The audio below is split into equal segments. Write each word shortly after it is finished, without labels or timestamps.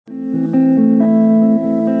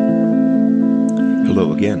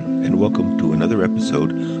again, and welcome to another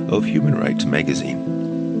episode of Human Rights Magazine.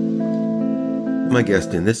 My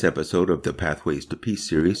guest in this episode of the Pathways to Peace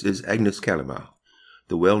series is Agnes Callamard,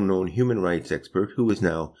 the well-known human rights expert who is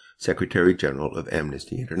now Secretary General of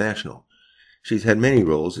Amnesty International. She's had many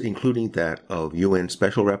roles, including that of UN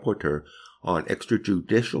Special Rapporteur on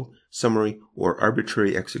extrajudicial, summary, or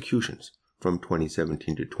arbitrary executions from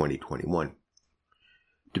 2017 to 2021.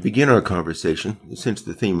 To begin our conversation, since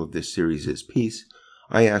the theme of this series is peace,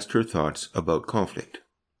 I asked her thoughts about conflict.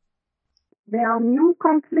 There are new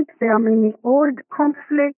conflicts, there are many old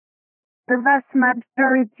conflicts. The vast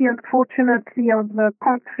majority, unfortunately, of the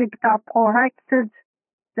conflicts are protracted.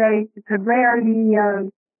 There is rarely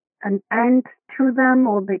an end to them,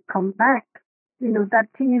 or they come back. That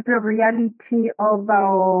is the reality of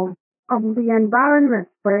the environment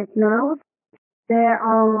right now. There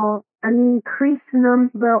are an increased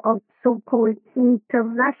number of so-called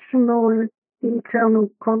international internal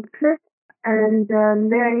conflicts, and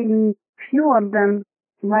very few of them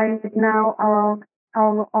right now are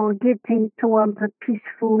getting towards a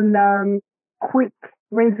peaceful, quick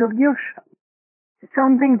resolution.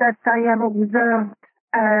 Something that I have observed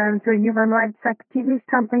as a human rights activist,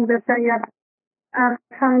 something that I have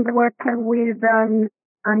found working with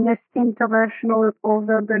Amnesty International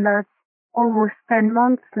over the last almost 10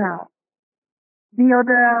 months now. The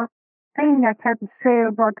other thing I can say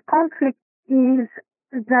about conflict is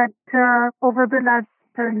that over the last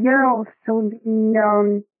year or so,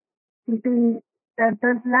 the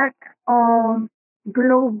lack of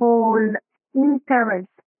global interest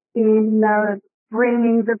in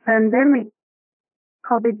bringing the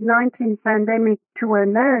COVID-19 pandemic to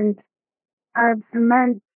an end has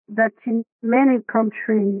meant that in many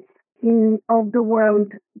countries of the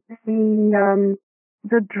world,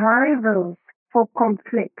 the drivers for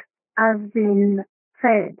conflict have been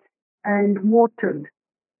fed and watered,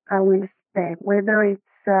 I will say, whether it's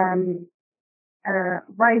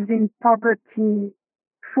rising poverty,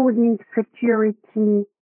 food insecurity,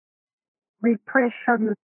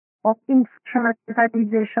 repression or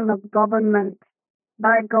instrumentalization of government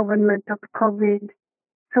by government of COVID.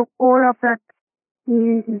 So all of that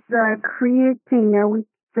is creating, I would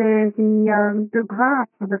say, the ground,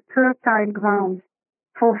 the fertile ground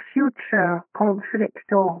for future conflict.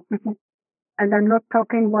 And I'm not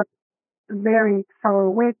talking about very far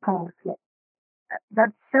away conflict.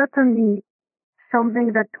 That's certainly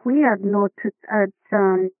something that we have noted at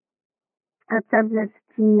Amnesty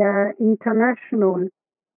International.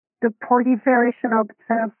 The proliferation of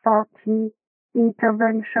third-party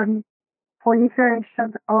intervention,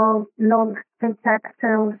 proliferation of non-state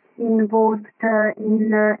actors involved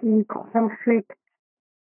in conflict.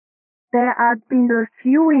 There have been a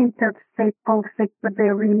few interstate conflicts, but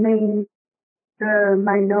they remain the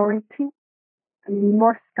minority. And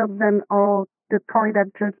most of them are the kind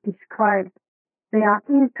I've just described. They are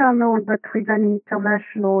internal, but with an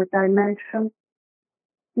international dimension.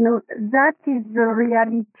 That is the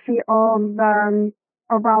reality of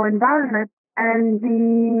our environment, and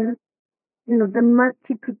the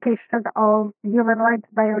multiplication of human rights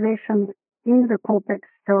violations in the context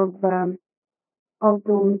of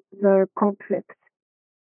those conflicts.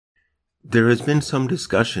 There has been some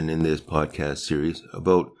discussion in this podcast series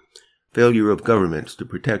about failure of governments to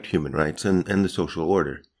protect human rights and the social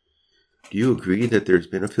order. Do you agree that there's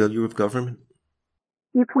been a failure of government?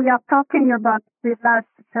 If we are talking about the last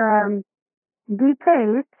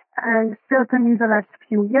decade, and certainly the last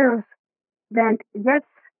few years, then yes,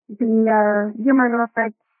 the human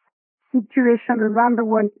rights situation around the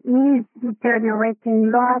world is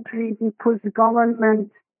deteriorating largely because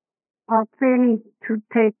governments are failing to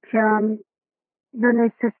take the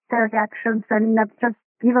necessary actions. And I've just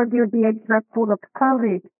given you the example of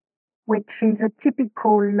COVID, which is a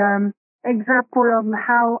typical example of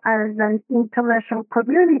how, as an international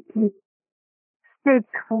community,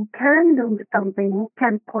 states who can do something, who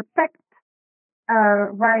can protect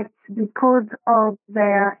rights because of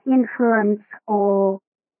their influence or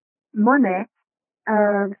money,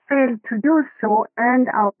 fail to do so and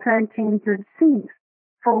are planting the seeds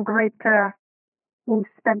for greater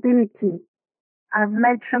instability. I've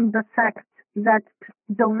mentioned the fact that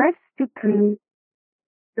domestically,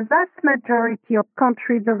 the vast majority of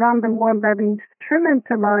countries around the world have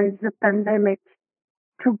instrumentalized the pandemic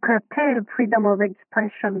to curtail freedom of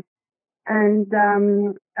expression and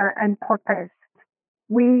protest.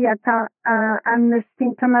 We at Amnesty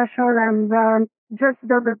International have just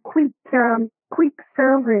done a quick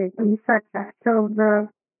survey, in fact, of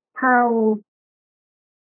how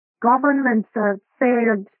governments have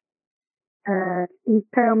failed in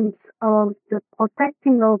terms of the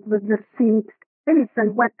protecting of the this.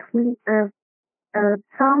 And what we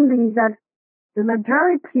found is that the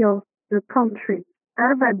majority of the countries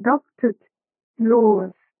have adopted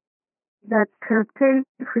laws that curtail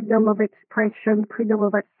freedom of expression, freedom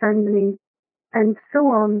of assembly, and so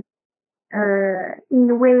on,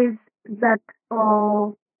 in ways that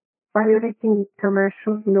are violating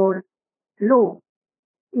international law.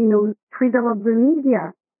 Freedom of the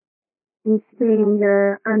media is being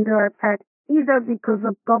under attack either because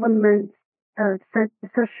of government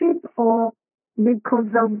censorship or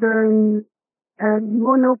because of the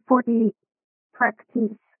monopoly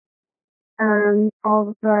practice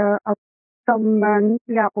of some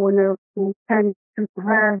media owners who tend to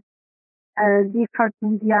have different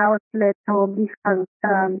media outlets or different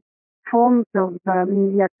forms of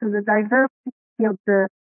media. So the diversity of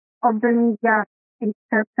the media is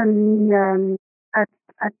certainly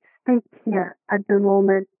at stake here at the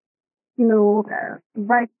moment.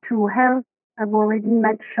 Right to health, I've already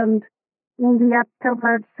mentioned, in the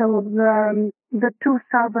aftermath of the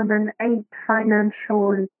 2008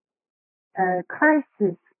 financial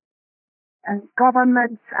crisis, and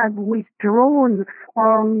governments have withdrawn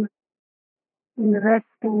from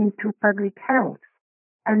investing into public health.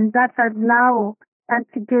 And that has now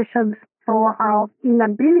implications for our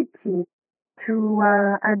inability to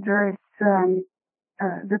address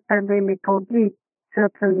the pandemic, or did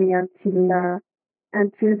certainly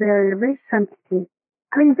until very recently.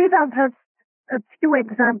 I mean, these are just a few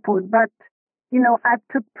examples, but at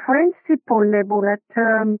a principal level, at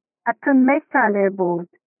a meta level,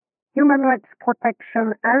 human rights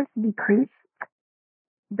protection has decreased.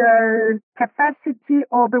 The capacity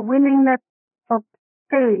or the willingness of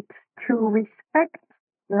states to respect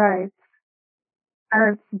rights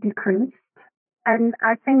has decreased. And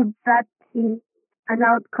I think that is an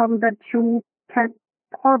outcome that you can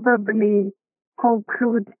probably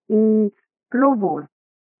conclude is global.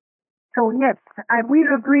 So yes, I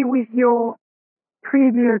will agree with your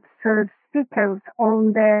previous speakers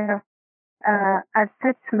on their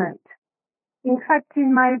assessment. In fact,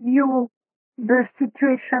 in my view, the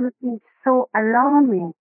situation is so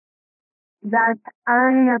alarming that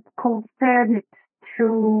I have compared it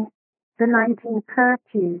to the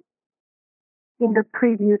 1930s in the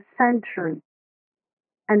previous century.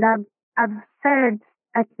 And I've said,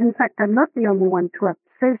 in fact, I'm not the only one to have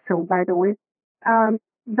said so, by the way,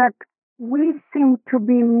 that we seem to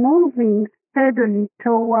be moving steadily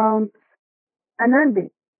towards an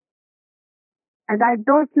ending. And I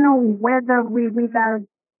don't know whether we will have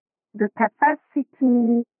the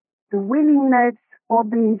capacity, the willingness, or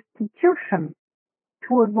the institution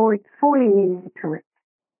to avoid falling into it.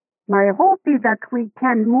 My hope is that we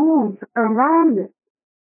can move around it.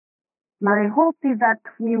 My hope is that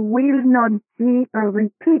we will not see a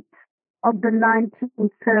repeat of the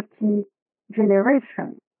 1930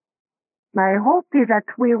 generation. My hope is that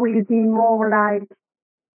we will be more like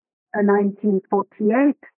a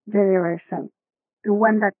 1948 generation, the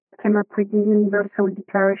one that came up with the Universal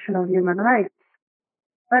Declaration of Human Rights.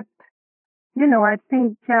 But, I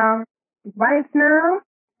think right now,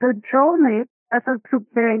 the journey doesn't look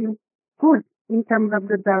very good in terms of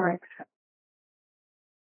the direction.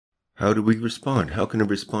 How do we respond? How can a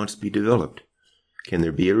response be developed? Can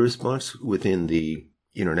there be a response within the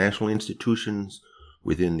international institutions,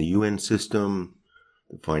 within the UN system,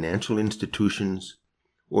 the financial institutions,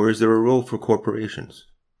 or is there a role for corporations?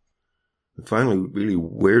 And finally, really,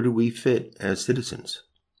 where do we fit as citizens?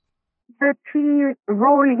 The key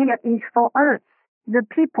role here is for us, the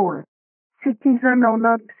people, citizen or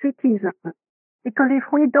not citizen. Because if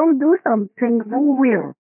we don't do something, who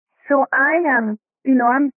will? So I am,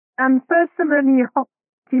 I'm personally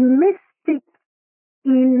optimistic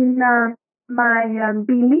in my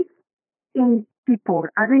belief in people.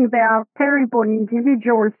 I think they are terrible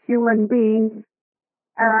individuals, human beings,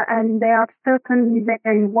 and they are certainly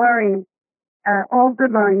very worrying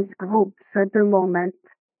organized groups at the moment.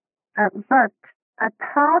 But at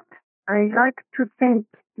heart, I like to think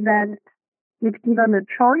that if given a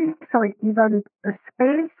choice or if given a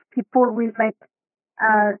space, people will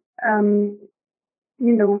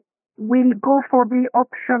will go for the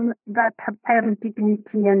option that have dignity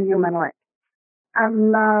and human rights.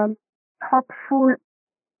 I'm hopeful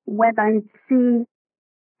when I see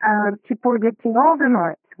people getting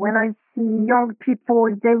organized, when I see young people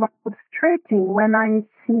demonstrating, when I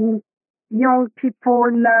see young people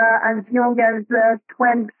as young as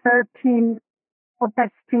 12, 13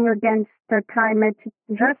 protesting against climate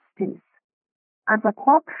justice. I'm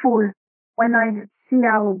hopeful when I see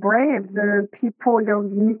how brave the people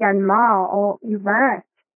of Myanmar or Iraq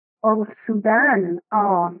or Sudan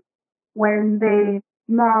are when they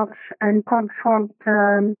march and confront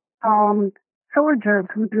armed soldiers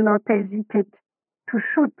who do not hesitate to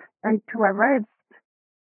shoot and to arrest.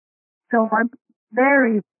 So I'm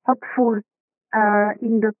very hopeful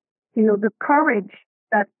in the courage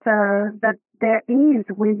that there is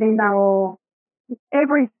within our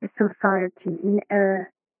every society.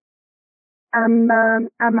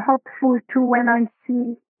 I'm hopeful too when I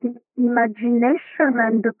see the imagination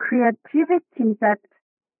and the creativity that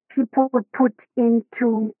people would put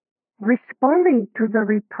into responding to the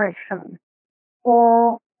repression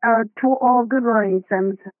or to organize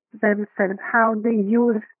themselves, how they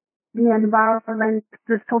use the environment,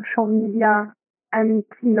 the social media, and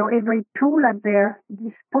every tool at their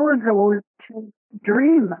disposal to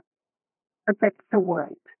dream a better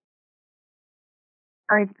world.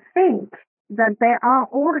 I think that there are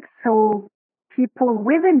also people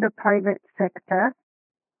within the private sector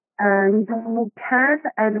and who can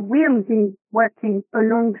and will be working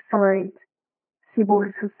alongside civil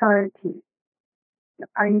society.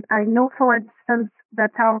 I know, for instance,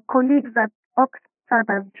 that our colleagues at Oxfam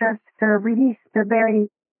have just released a very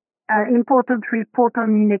important report on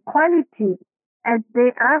inequality, and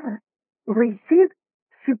they have received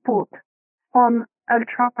support from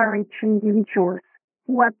ultra-rich individuals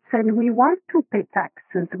who have said, we want to pay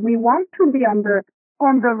taxes, we want to be on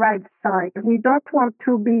the right side, we don't want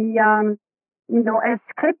to be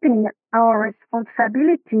escaping our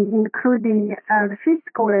responsibilities, including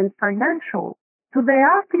fiscal and financial. So there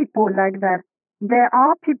are people like that. There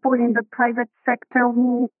are people in the private sector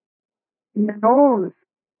who knows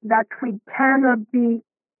that we cannot be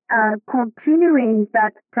continuing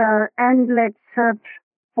that endless search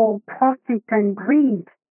for profit and greed,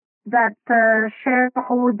 that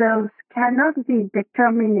shareholders cannot be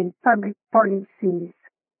determining public policies,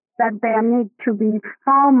 that there need to be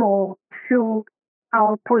far more to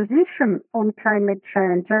our position on climate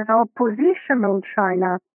change and our position on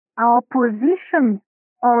China, our position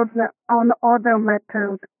on other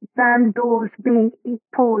matters than those being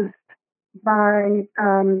imposed by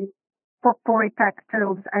corporate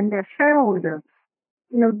actors and their shareholders.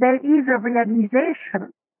 There is a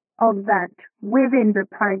realization of that within the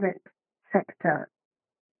private sector.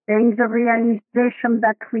 There is a realization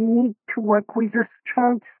that we need to work with a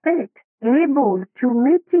strong state, able to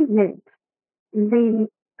mitigate the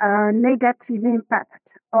negative impact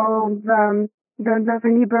of the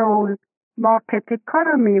liberal market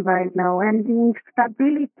economy right now and the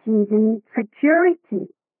instability, the insecurity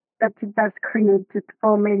that it has created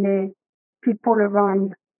for many people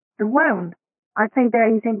around the world. I think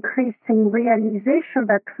there is increasing realization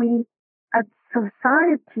that we as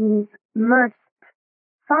societies must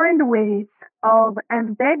find ways of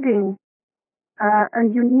embedding a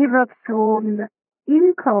universal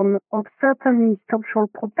income of certain social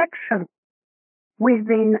protection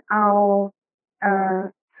within our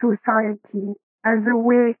society as a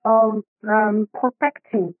way of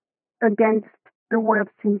protecting against the worst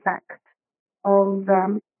impact of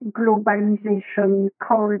globalization,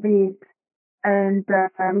 COVID, and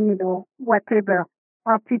whatever,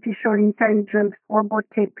 artificial intelligence,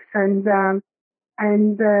 robotics, and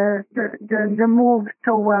the move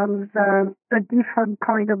towards a different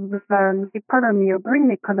kind of economy, a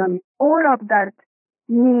green economy. All of that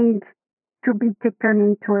needs to be taken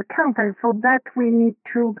into account, and for that we need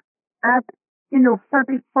to have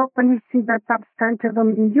public policies that are centered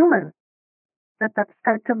on the human, that are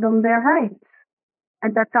centered on their rights,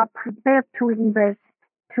 and that are prepared to invest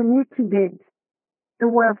to mitigate the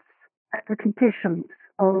worst applications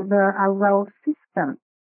of our system.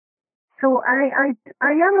 So I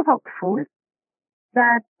am hopeful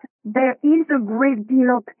that there is a great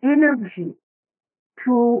deal of energy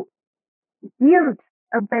to build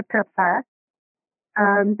a better path.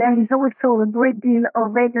 There is also a great deal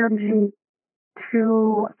of energy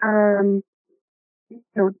to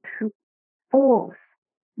force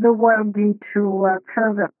the world into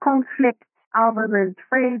further conflict, armament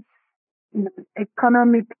trades,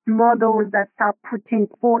 economic models that are putting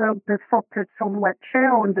all of the focus on what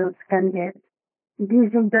shareholders can get,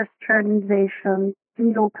 desindustrialization,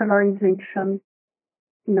 delocalization,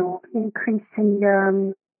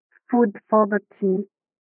 increasing food poverty,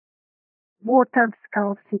 water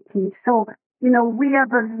scarcity. So, we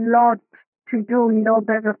have a lot to do in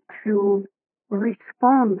order to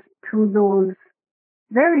respond to those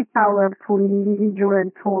very powerful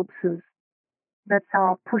individual forces that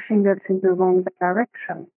are pushing us in the wrong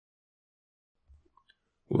direction.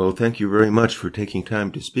 Well, thank you very much for taking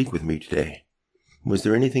time to speak with me today. Was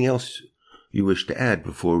there anything else you wish to add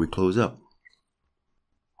before we close up?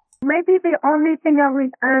 Maybe the only thing I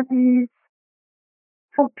would add is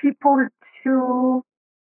for people to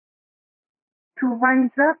to rise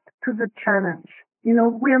up to the challenge.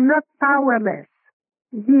 We're not powerless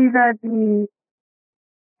vis-a-vis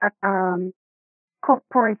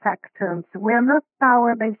corporate actors. We're not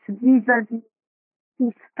powerless vis-a-vis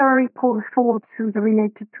historical forces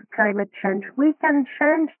related to climate change. We can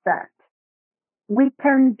change that. We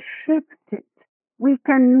can shift it. We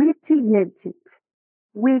can mitigate it.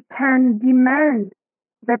 We can demand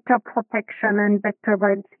better protection and better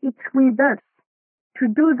rights. It's with us to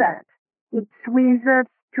do that. It's with us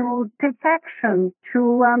to take action,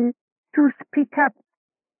 to speak up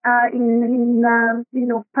in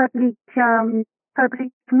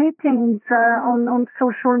public meetings on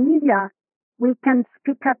social media. We can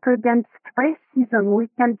speak up against racism. We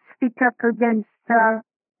can speak up against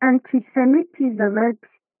anti-Semitism,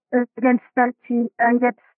 against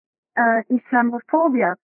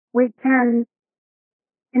Islamophobia. We can,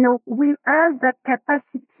 we have that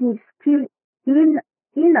capacity still in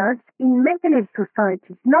us in many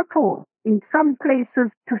societies, not all. In some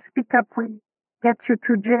places, to speak up will get you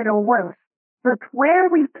to jail or worse. But where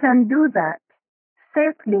we can do that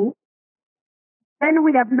safely, then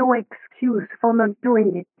we have no excuse for not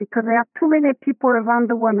doing it, because there are too many people around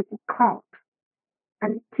the world who can't.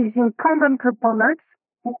 And it is incumbent upon us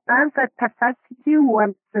who have that capacity, who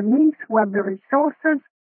have the means, who have the resources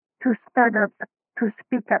to stand up, to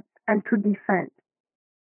speak up, and to defend.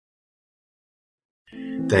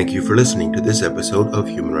 Thank you for listening to this episode of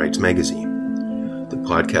Human Rights Magazine. The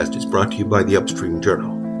podcast is brought to you by the Upstream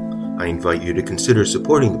Journal. I invite you to consider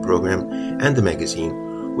supporting the program and the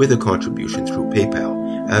magazine with a contribution through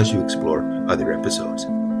PayPal as you explore other episodes.